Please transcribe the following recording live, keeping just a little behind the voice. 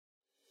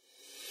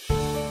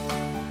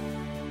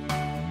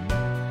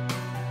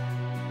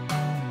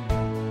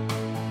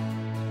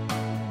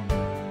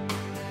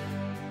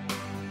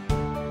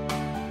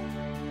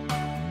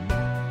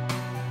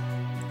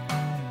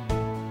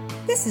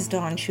This is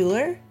Dawn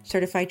Schuler,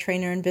 certified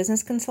trainer and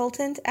business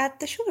consultant at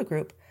the Schuler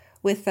Group,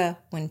 with the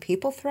When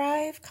People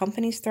Thrive,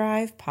 Companies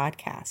Thrive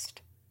podcast.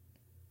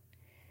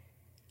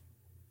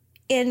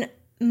 In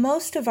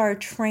most of our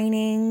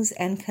trainings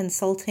and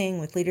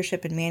consulting with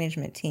leadership and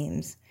management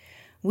teams,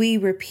 we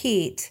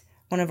repeat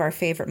one of our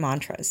favorite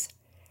mantras.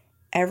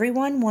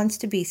 Everyone wants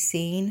to be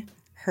seen,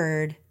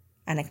 heard,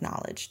 and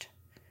acknowledged.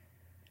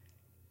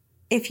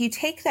 If you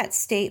take that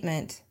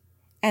statement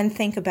and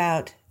think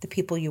about the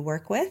people you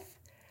work with,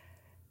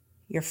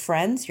 your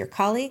friends, your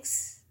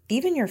colleagues,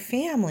 even your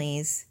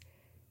families,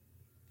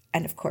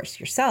 and of course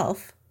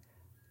yourself,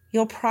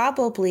 you'll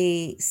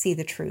probably see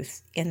the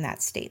truth in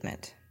that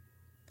statement.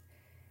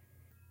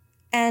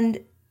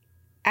 And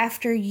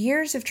after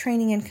years of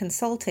training and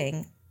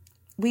consulting,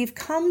 we've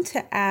come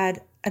to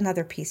add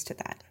another piece to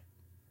that.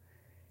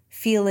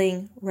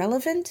 Feeling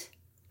relevant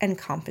and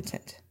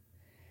competent.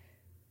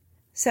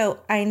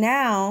 So I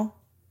now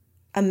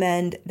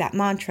amend that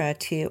mantra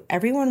to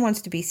everyone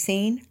wants to be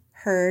seen,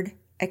 heard,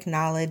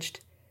 acknowledged,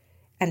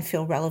 and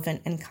feel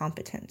relevant and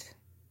competent.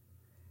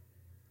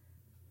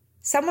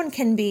 Someone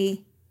can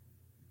be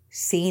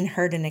seen,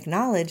 heard, and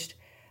acknowledged,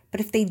 but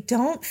if they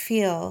don't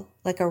feel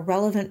like a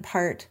relevant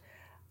part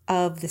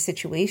of the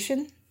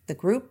situation, the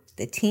group,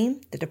 the team,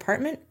 the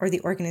department, or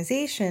the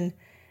organization,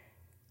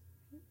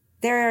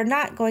 they're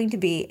not going to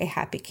be a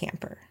happy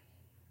camper.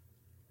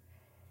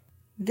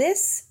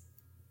 This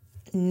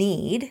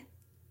need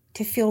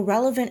to feel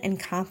relevant and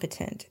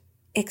competent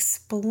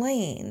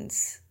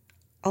explains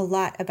a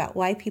lot about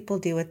why people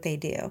do what they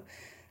do.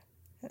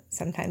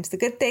 Sometimes the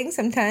good things,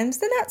 sometimes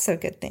the not so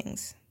good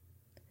things.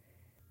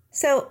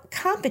 So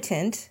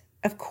competent,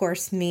 of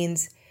course,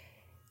 means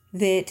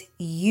that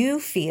you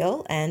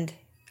feel and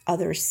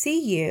others see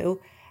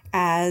you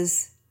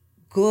as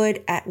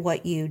good at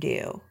what you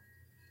do,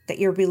 that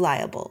you're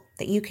reliable,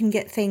 that you can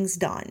get things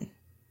done.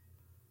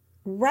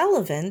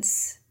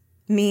 Relevance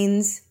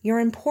means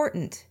you're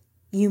important,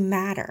 you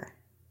matter.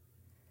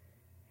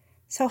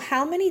 So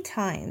how many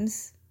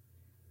times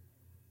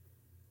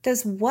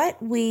does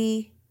what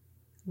we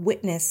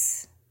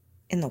witness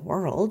in the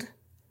world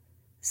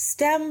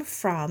stem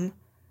from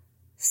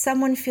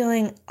someone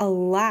feeling a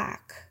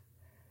lack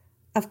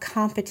of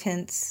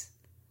competence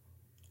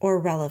or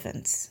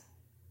relevance?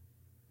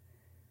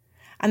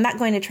 I'm not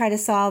going to try to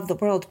solve the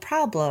world's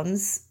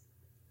problems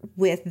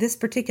with this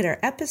particular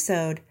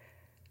episode,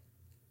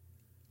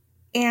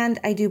 and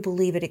I do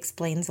believe it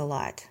explains a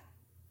lot.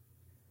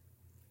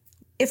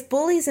 If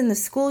bullies in the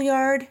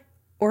schoolyard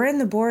or in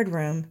the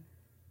boardroom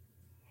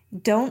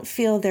don't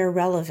feel they're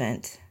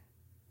relevant,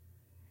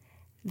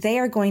 they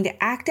are going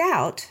to act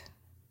out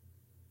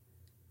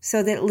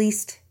so that at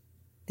least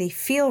they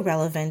feel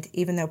relevant,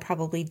 even though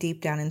probably deep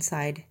down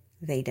inside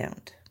they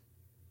don't.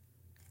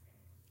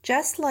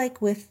 Just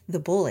like with the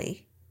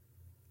bully,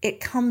 it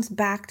comes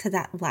back to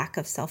that lack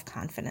of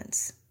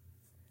self-confidence.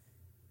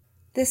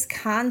 This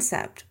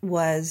concept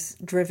was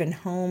driven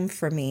home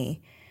for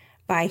me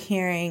by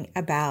hearing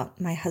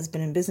about my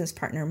husband and business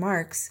partner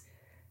Mark's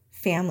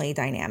family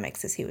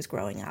dynamics as he was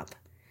growing up.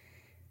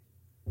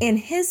 In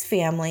his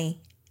family,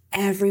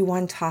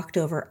 everyone talked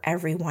over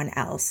everyone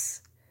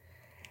else.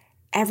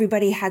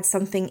 Everybody had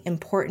something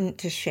important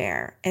to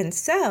share. And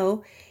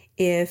so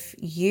if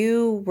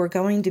you were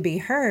going to be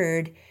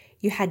heard,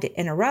 you had to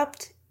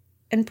interrupt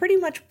and pretty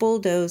much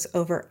bulldoze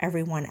over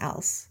everyone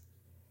else.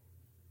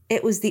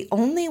 It was the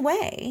only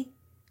way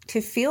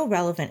to feel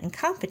relevant and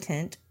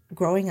competent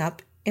growing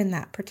up in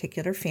that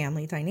particular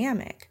family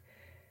dynamic.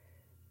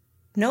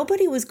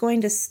 Nobody was going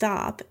to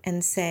stop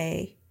and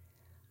say,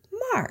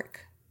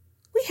 Mark,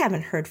 we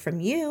haven't heard from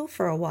you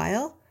for a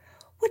while.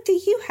 What do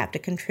you have to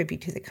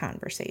contribute to the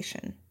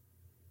conversation?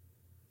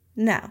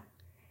 No,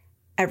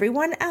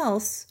 everyone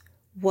else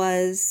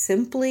was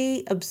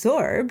simply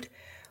absorbed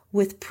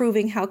with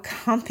proving how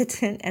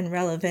competent and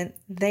relevant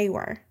they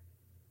were.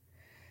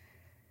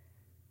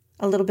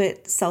 A little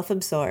bit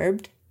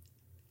self-absorbed.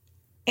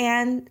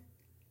 And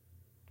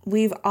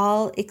we've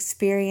all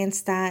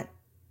experienced that,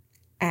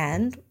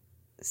 and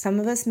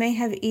some of us may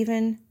have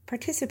even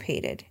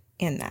participated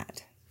in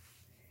that.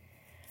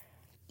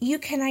 You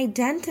can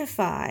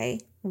identify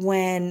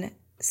when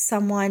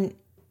someone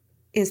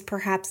is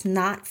perhaps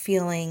not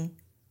feeling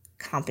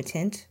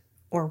competent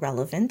or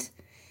relevant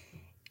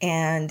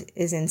and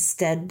is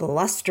instead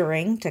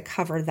blustering to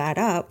cover that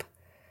up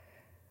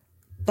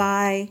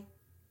by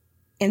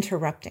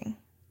interrupting,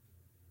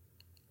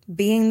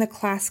 being the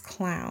class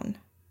clown,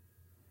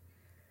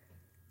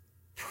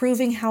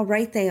 proving how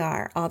right they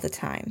are all the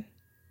time,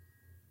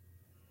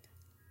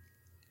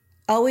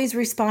 always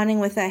responding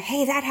with a,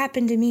 hey, that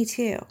happened to me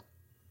too.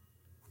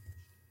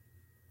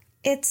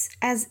 It's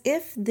as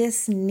if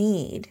this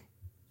need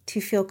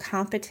to feel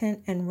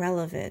competent and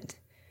relevant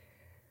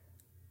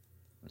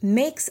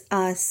makes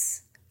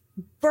us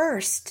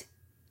burst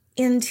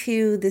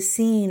into the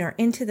scene or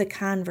into the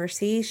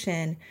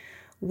conversation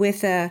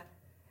with a,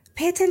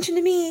 pay attention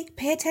to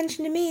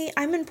me,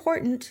 I'm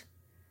important.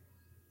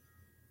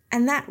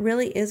 And that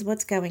really is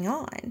what's going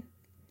on.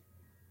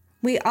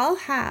 We all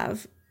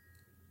have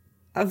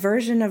a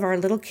version of our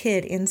little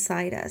kid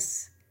inside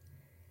us.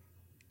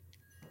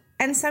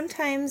 And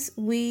sometimes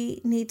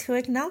we need to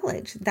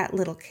acknowledge that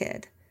little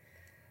kid.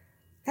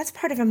 That's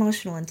part of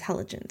emotional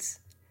intelligence.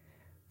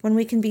 When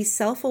we can be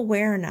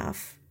self-aware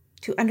enough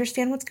to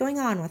understand what's going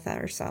on with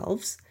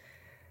ourselves,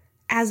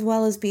 as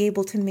well as be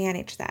able to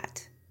manage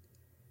that.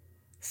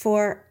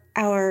 For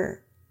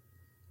our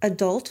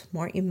adult,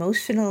 more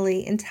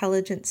emotionally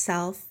intelligent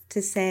self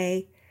to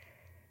say,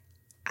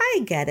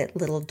 I get it,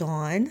 little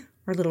Dawn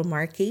or little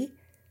Marky.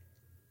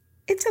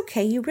 It's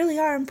okay, you really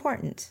are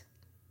important.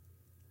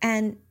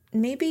 And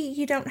maybe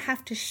you don't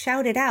have to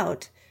shout it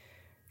out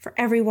for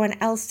everyone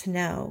else to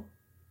know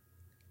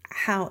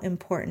how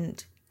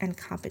important and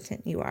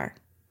competent you are.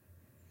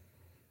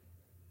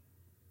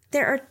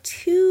 There are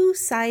two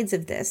sides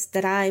of this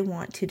that I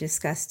want to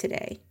discuss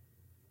today.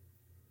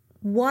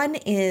 One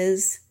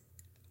is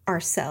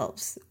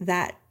ourselves,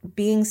 that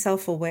being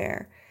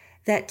self-aware,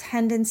 that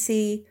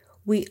tendency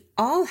we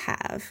all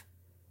have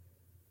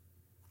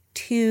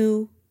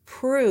to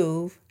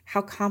prove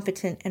how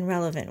competent and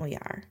relevant we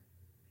are.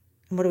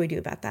 And what do we do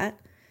about that?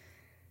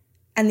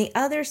 And the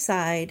other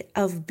side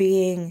of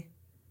being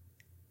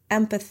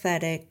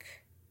empathetic,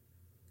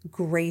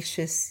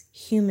 gracious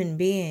human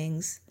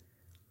beings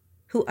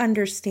who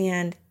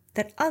understand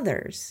that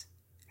others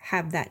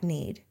have that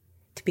need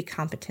to be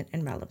competent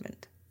and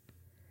relevant.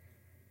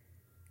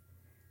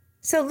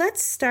 So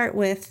let's start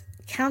with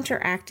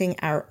counteracting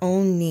our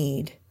own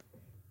need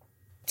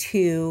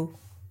to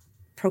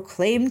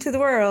proclaim to the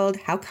world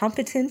how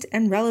competent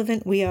and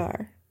relevant we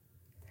are.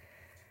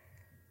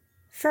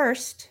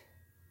 First,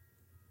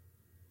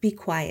 be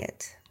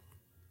quiet.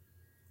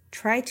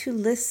 Try to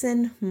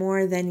listen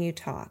more than you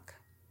talk.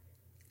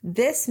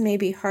 This may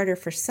be harder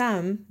for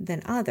some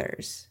than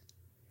others.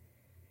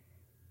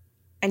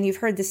 And you've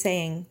heard the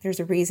saying, there's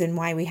a reason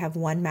why we have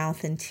one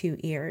mouth and two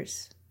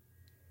ears.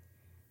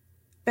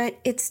 But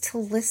it's to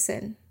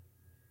listen.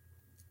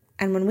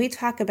 And when we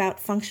talk about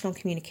functional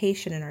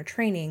communication in our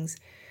trainings,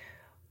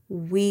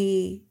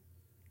 we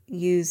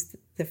use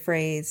the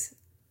phrase,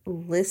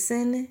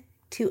 listen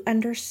to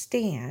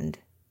understand,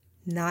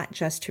 not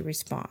just to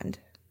respond.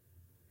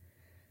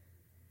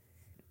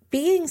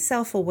 Being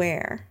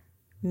self-aware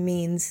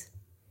means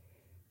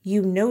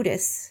you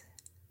notice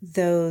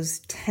those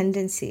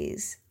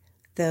tendencies,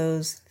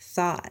 those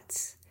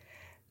thoughts,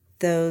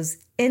 those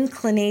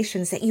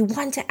inclinations that you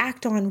want to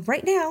act on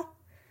right now.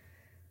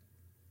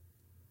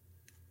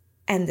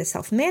 And the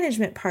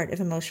self-management part of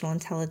emotional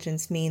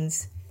intelligence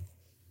means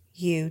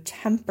you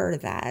temper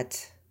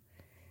that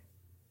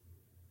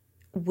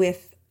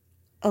with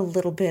a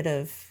little bit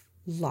of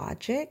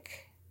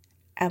logic,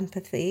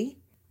 empathy,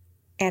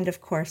 and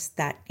of course,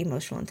 that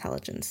emotional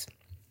intelligence.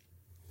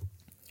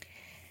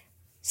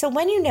 So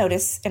when you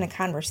notice in a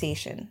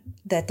conversation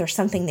that there's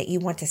something that you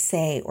want to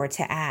say or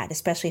to add,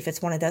 especially if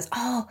it's one of those,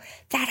 oh,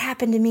 that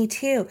happened to me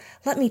too.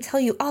 Let me tell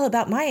you all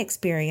about my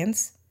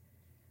experience.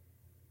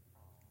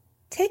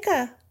 Take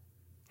a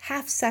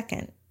half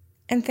second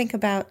and think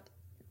about,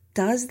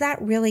 does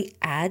that really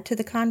add to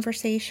the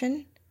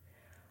conversation?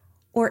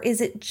 Or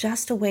is it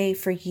just a way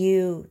for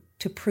you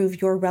to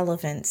prove your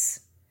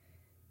relevance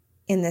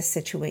in this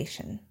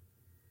situation?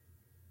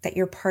 That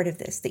you're part of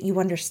this, that you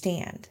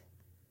understand.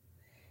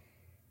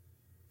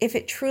 If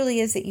it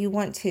truly is that you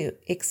want to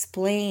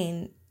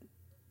explain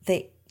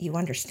that you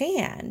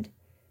understand,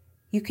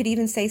 you could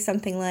even say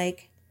something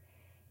like,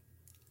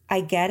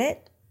 I get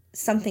it.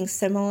 Something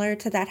similar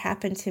to that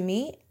happened to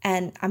me,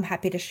 and I'm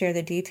happy to share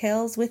the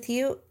details with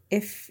you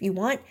if you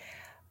want,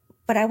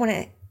 but I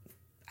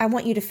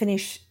want you to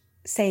finish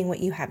saying what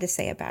you have to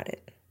say about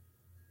it.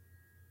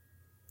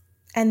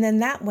 And then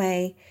that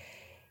way,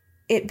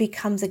 it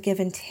becomes a give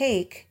and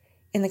take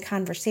in the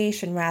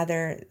conversation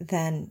rather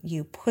than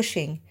you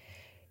pushing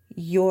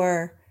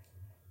your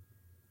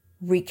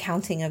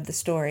recounting of the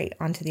story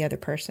onto the other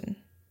person.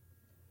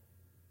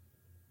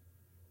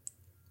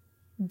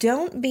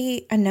 Don't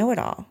be a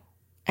know-it-all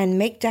and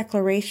make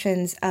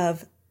declarations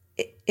of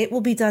it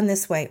will be done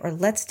this way or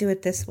let's do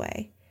it this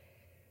way.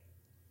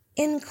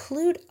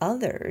 Include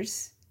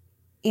others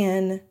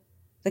in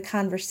the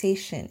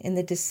conversation, in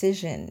the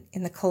decision,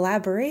 in the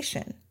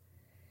collaboration.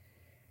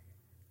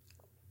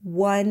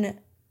 One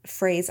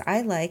phrase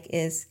I like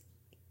is,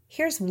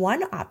 here's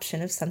one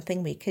option of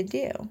something we could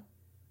do.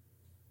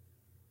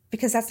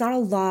 Because that's not a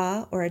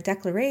law or a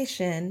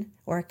declaration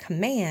or a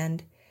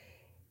command.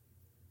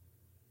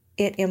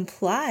 It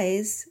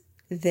implies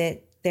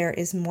that there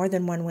is more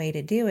than one way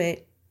to do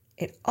it.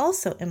 It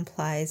also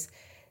implies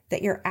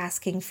that you're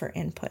asking for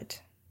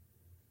input.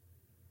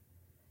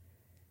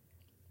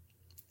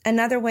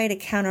 Another way to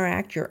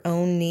counteract your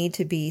own need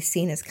to be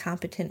seen as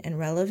competent and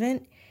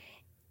relevant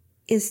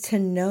is to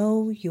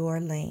know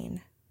your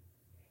lane.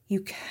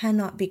 You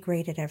cannot be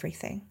great at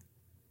everything.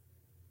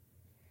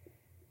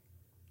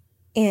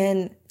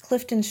 In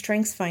Clifton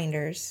Strengths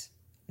Finders,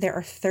 there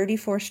are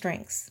 34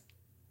 strengths.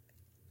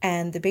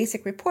 And the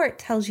basic report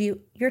tells you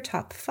your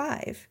top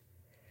 5.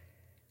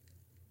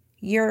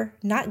 You're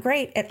not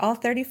great at all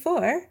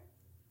 34.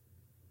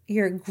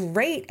 you're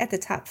great at the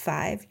top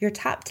 5. Your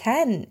top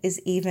 10 is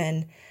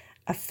even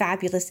a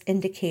fabulous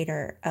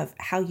indicator of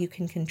how you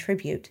can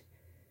contribute,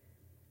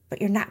 but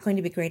you're not going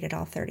to be great at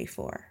all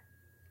 34.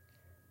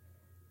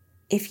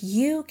 If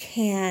you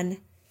can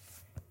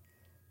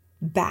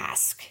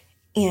bask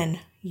in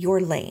your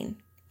lane,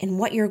 in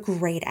what you're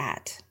great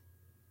at,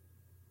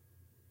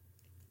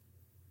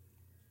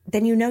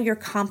 then you know you're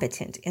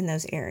competent in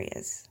those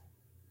areas.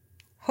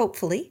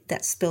 Hopefully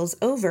that spills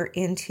over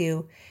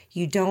into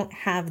you don't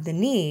have the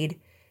need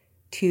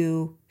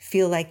to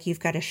feel like you've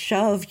got to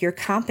shove your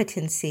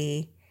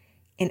competency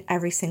in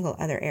every single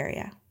other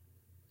area.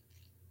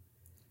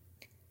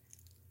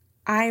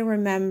 I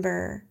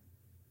remember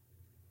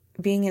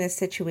being in a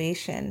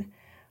situation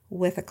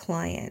with a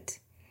client,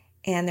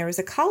 and there was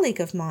a colleague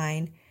of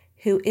mine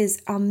who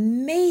is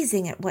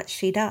amazing at what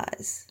she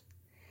does.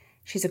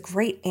 She's a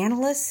great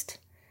analyst.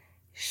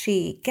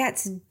 She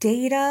gets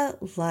data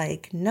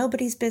like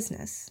nobody's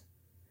business.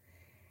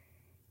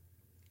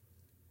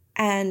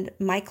 And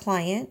my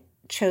client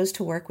chose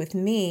to work with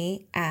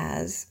me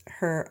as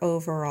her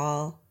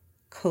overall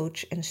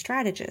coach and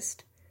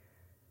strategist.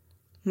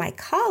 My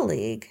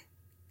colleague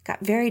got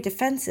very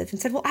defensive and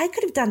said, well, I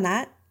could have done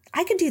that.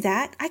 I could do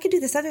that. I could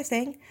do this other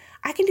thing.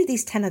 I can do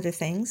these 10 other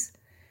things.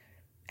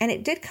 And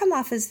it did come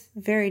off as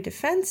very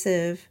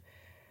defensive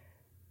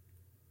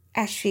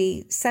as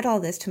she said all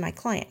this to my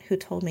client, who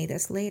told me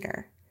this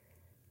later.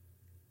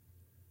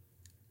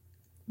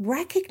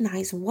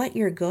 Recognize what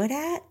you're good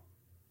at,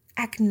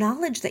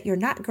 acknowledge that you're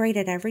not great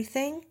at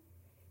everything,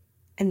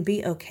 and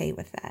be okay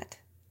with that.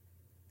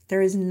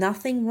 There is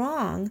nothing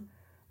wrong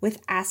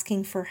with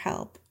asking for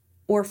help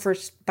or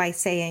by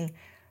saying,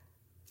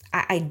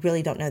 I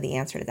really don't know the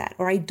answer to that,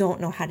 or I don't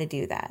know how to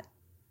do that.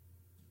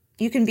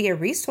 You can be a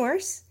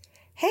resource.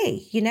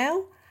 Hey,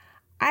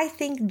 I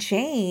think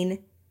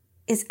Jane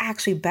is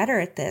actually better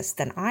at this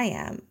than I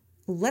am.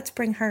 Let's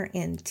bring her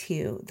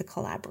into the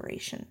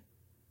collaboration.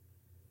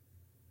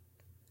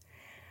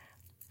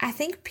 I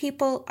think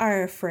people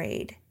are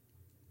afraid,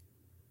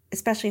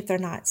 especially if they're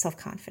not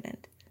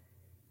self-confident,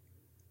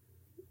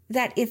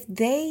 that if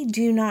they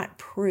do not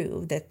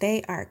prove that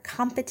they are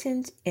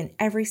competent in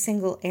every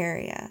single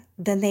area,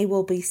 then they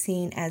will be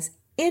seen as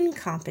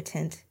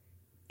incompetent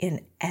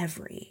in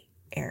every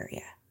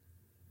area.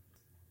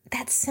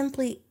 That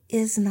simply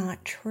is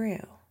not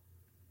true.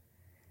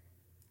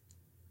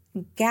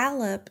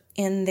 Gallup,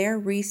 in their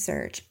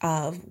research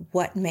of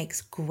what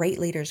makes great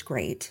leaders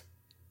great,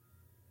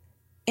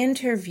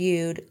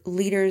 interviewed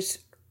leaders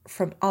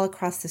from all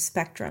across the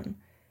spectrum,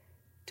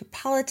 to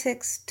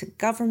politics, to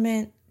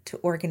government, to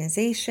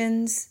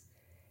organizations.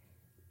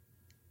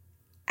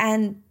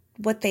 And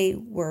what they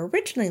were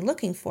originally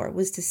looking for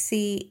was to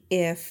see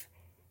if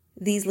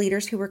these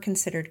leaders who were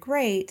considered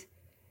great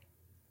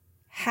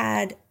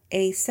had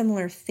a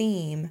similar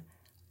theme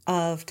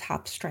of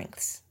top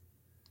strengths.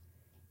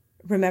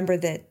 Remember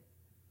that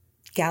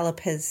Gallup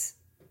has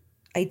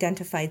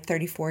identified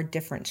 34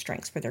 different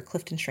strengths for their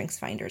Clifton Strengths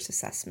Finders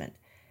assessment.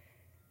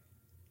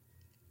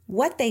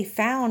 What they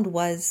found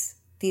was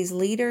these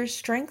leaders'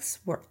 strengths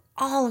were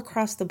all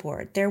across the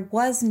board. There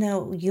was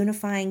no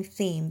unifying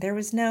theme. There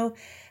was no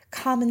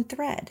common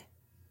thread.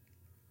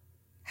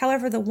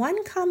 However, the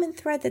one common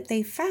thread that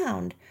they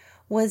found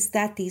was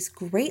that these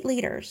great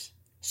leaders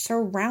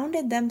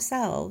surrounded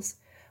themselves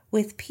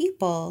with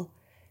people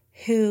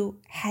who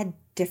had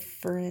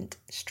different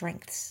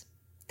strengths.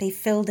 They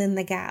filled in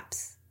the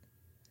gaps.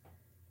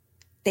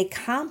 They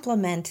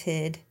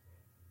complemented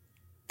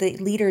the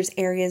leaders'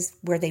 areas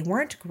where they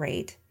weren't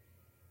great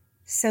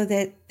so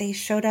that they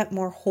showed up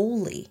more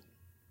wholly,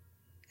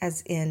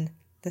 as in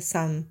the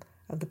sum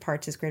of the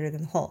parts is greater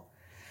than the whole,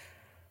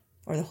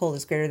 or the whole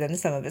is greater than the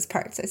sum of its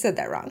parts. I said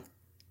that wrong.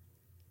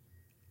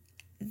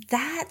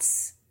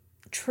 That's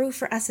true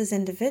for us as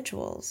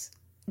individuals.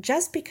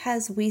 Just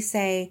because we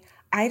say,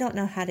 I don't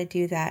know how to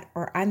do that,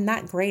 or I'm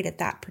not great at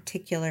that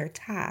particular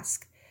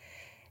task,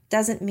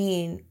 doesn't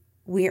mean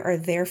we are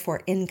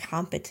therefore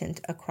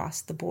incompetent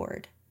across the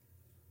board.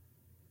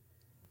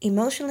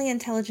 Emotionally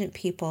intelligent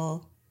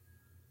people,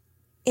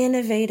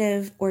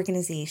 innovative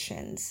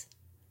organizations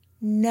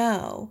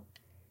know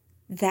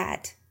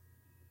that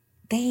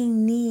they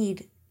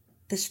need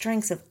the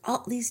strengths of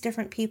all these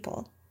different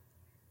people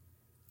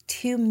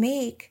to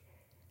make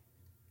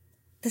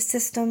the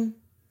system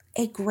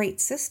a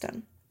great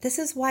system. This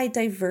is why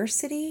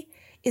diversity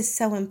is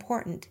so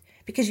important,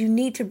 because you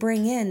need to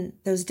bring in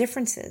those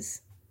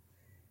differences.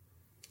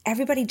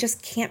 Everybody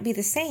just can't be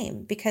the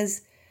same,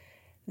 because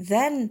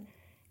then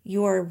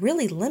you're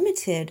really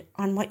limited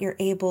on what you're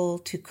able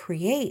to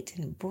create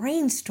and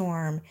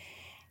brainstorm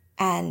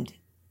and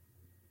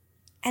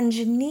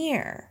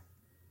engineer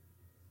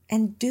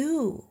and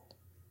do.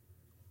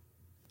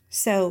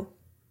 So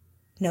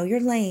know your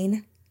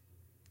lane,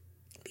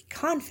 be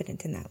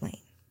confident in that lane.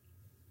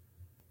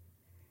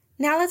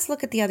 Now let's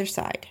look at the other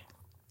side.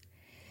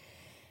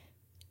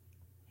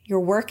 You're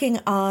working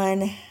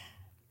on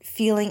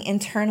feeling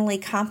internally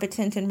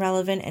competent and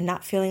relevant and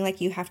not feeling like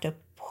you have to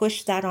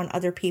push that on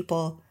other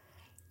people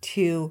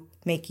to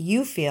make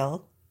you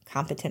feel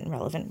competent and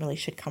relevant really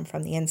should come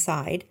from the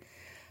inside.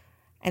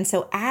 And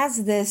so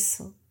as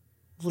this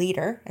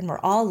leader, and we're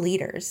all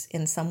leaders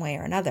in some way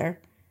or another,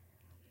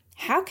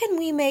 how can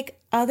we make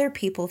other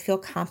people feel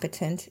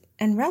competent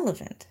and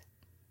relevant?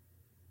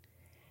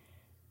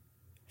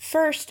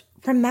 First,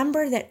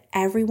 remember that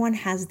everyone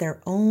has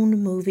their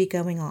own movie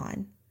going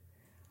on.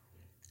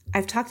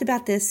 I've talked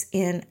about this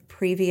in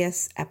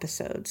previous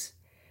episodes.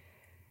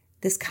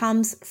 This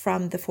comes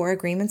from the Four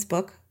Agreements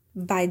book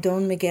by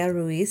Don Miguel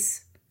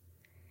Ruiz,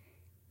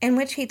 in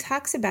which he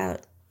talks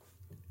about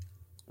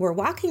we're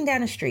walking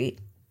down a street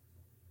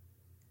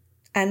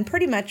and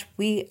pretty much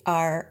we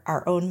are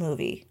our own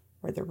movie.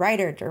 We're the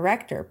writer,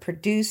 director,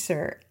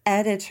 producer,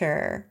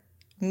 editor,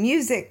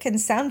 music and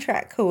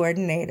soundtrack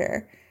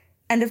coordinator,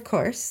 and of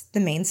course, the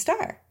main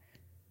star.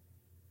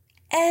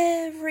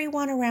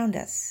 Everyone around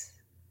us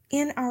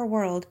in our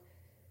world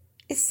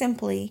is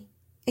simply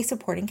a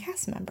supporting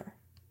cast member.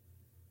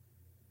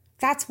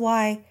 That's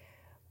why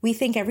we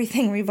think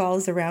everything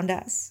revolves around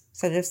us.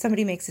 So that if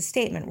somebody makes a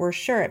statement, we're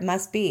sure it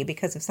must be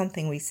because of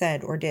something we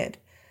said or did.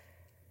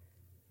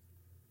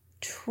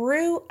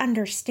 True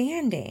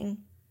understanding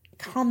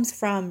comes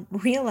from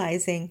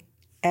realizing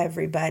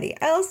everybody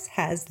else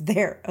has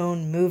their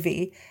own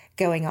movie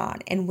going on,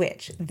 in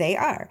which they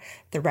are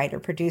the writer,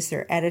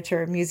 producer,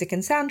 editor, music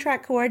and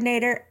soundtrack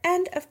coordinator,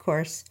 and of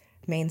course,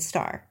 main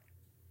star.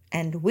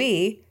 And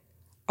we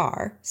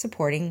are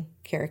supporting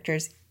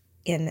characters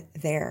in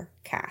their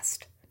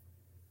cast.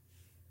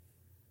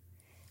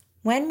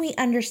 When we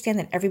understand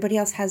that everybody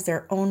else has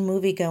their own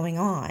movie going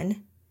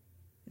on,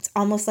 it's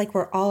almost like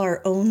we're all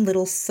our own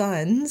little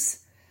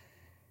suns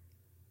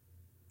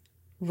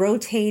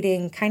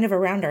rotating kind of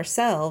around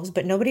ourselves,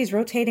 but nobody's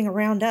rotating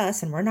around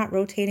us and we're not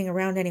rotating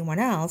around anyone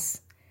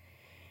else,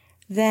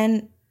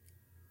 then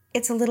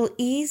it's a little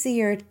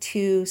easier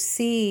to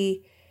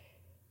see,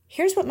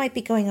 here's what might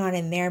be going on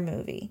in their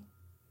movie.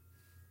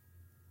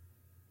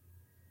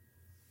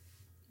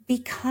 Be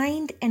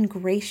kind and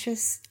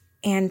gracious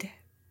and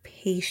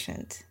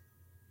patient.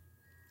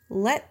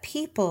 Let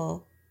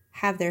people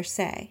have their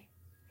say.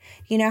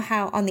 You know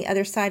how on the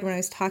other side, when I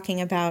was talking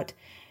about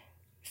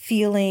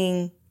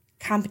feeling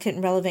competent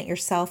and relevant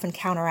yourself and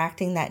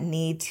counteracting that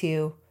need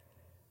to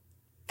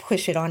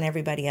push it on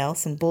everybody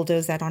else and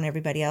bulldoze that on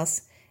everybody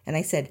else, and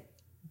I said,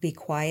 be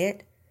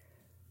quiet.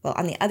 Well,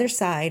 on the other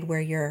side,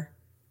 where you're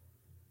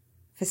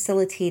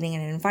facilitating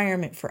an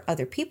environment for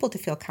other people to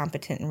feel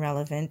competent and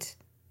relevant,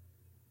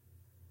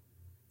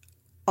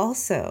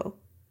 also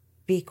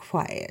be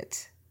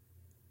quiet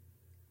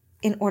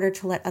in order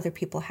to let other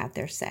people have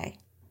their say.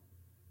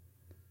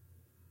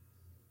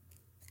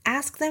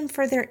 Ask them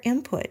for their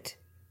input.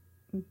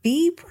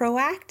 Be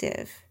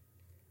proactive.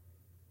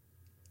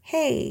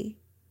 Hey,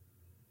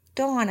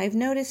 Dawn, I've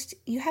noticed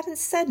you haven't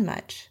said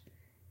much.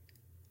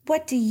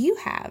 What do you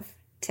have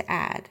to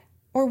add?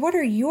 Or what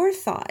are your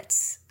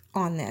thoughts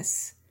on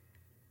this?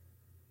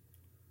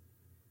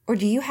 Or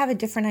do you have a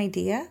different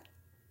idea?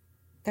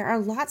 There are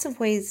lots of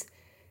ways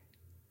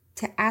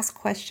to ask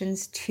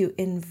questions to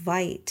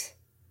invite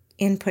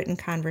input and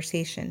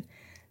conversation.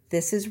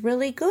 This is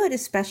really good,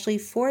 especially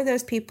for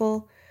those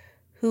people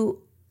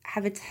who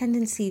have a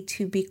tendency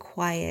to be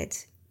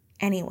quiet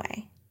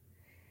anyway.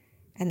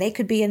 And they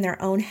could be in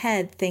their own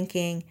head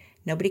thinking,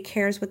 nobody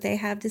cares what they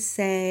have to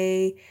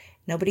say.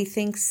 Nobody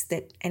thinks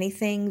that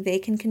anything they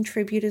can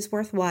contribute is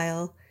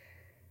worthwhile.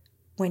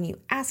 When you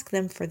ask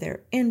them for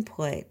their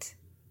input,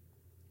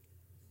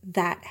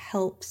 that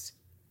helps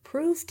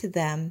prove to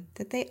them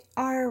that they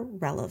are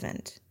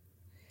relevant.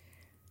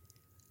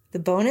 The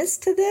bonus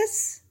to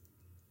this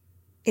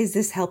is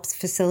this helps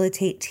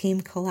facilitate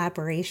team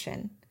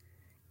collaboration,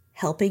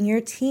 helping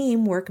your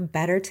team work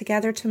better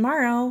together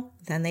tomorrow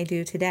than they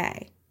do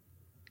today.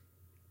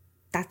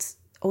 That's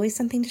always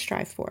something to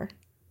strive for.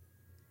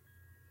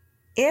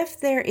 If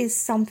there is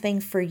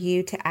something for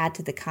you to add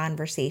to the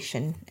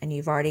conversation and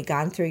you've already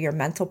gone through your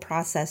mental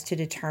process to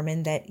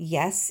determine that,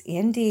 yes,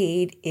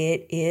 indeed,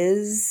 it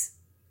is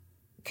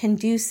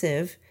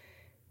conducive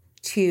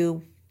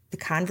to the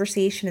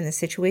conversation and the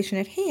situation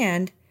at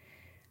hand,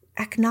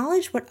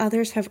 acknowledge what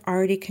others have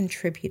already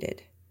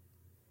contributed.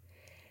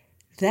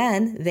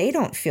 Then they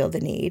don't feel the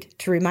need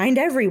to remind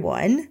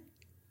everyone,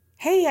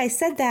 hey, I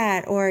said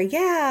that, or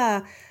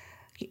yeah,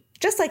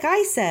 just like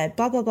I said,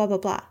 blah, blah, blah, blah,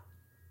 blah.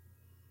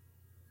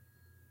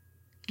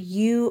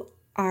 You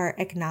are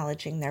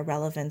acknowledging their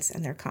relevance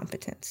and their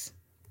competence.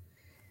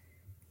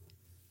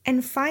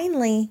 And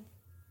finally,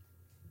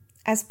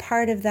 as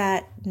part of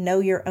that know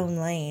your own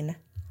lane,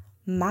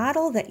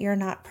 model that you're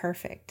not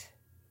perfect.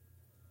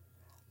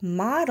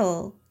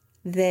 Model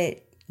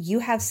that you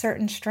have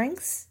certain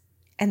strengths,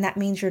 and that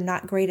means you're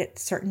not great at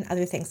certain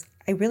other things.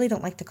 I really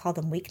don't like to call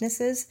them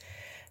weaknesses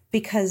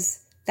because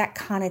that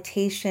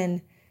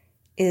connotation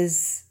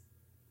is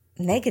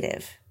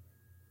negative.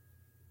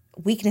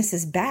 Weakness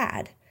is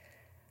bad.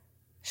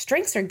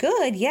 Strengths are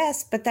good,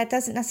 yes, but that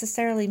doesn't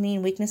necessarily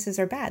mean weaknesses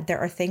are bad. There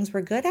are things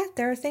we're good at.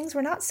 There are things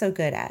we're not so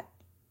good at.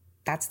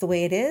 That's the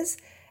way it is,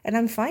 and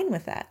I'm fine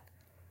with that.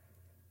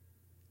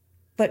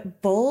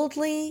 but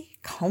boldly,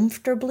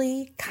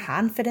 comfortably,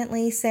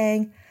 confidently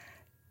saying,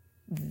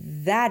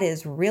 that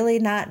is really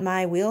not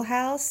my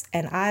wheelhouse,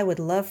 and I would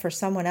love for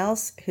someone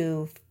else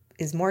who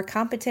is more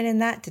competent in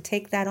that to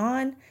take that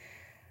on,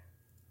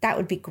 that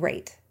would be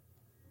great,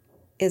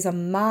 is a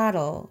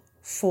model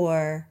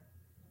for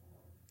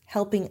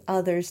helping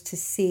others to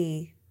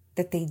see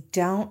that they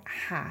don't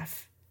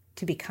have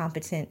to be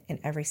competent in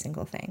every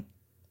single thing.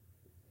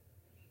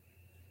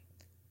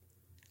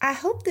 I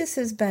hope this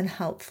has been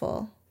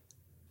helpful.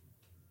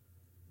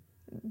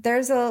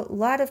 There's a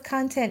lot of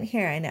content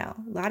here, I know,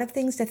 a lot of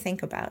things to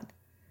think about.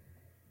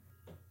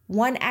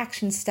 One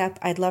action step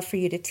I'd love for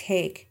you to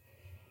take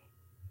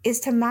is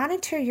to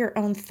monitor your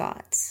own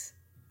thoughts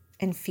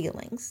and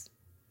feelings,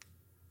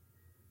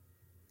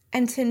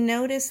 and to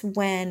notice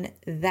when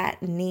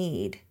that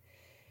need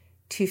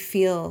to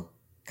feel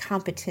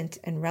competent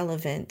and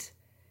relevant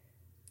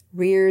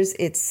rears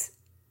its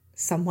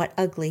somewhat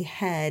ugly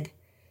head,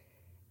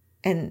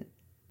 and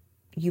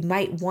you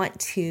might want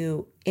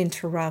to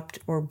interrupt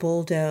or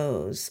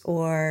bulldoze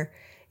or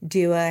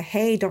do a,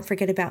 hey, don't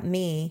forget about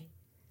me.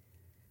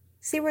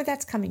 See where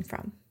that's coming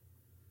from.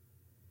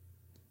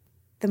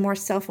 The more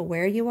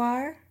self-aware you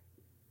are,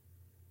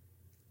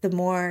 the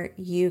more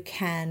you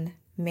can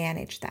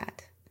manage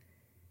that.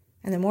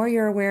 And the more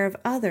you're aware of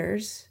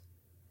others,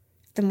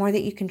 the more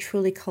that you can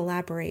truly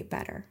collaborate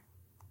better.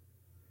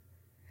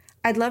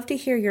 I'd love to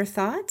hear your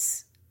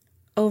thoughts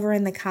over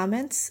in the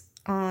comments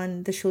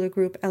on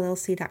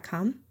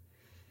theschulergroupllc.com.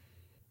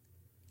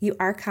 You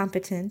are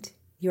competent.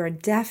 You are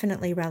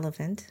definitely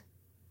relevant.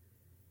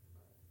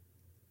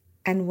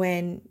 And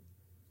when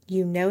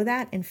you know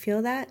that and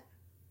feel that,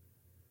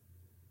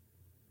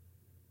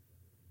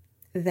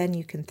 then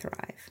you can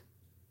thrive.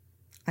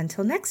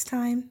 Until next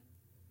time,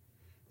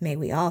 may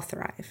we all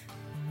thrive.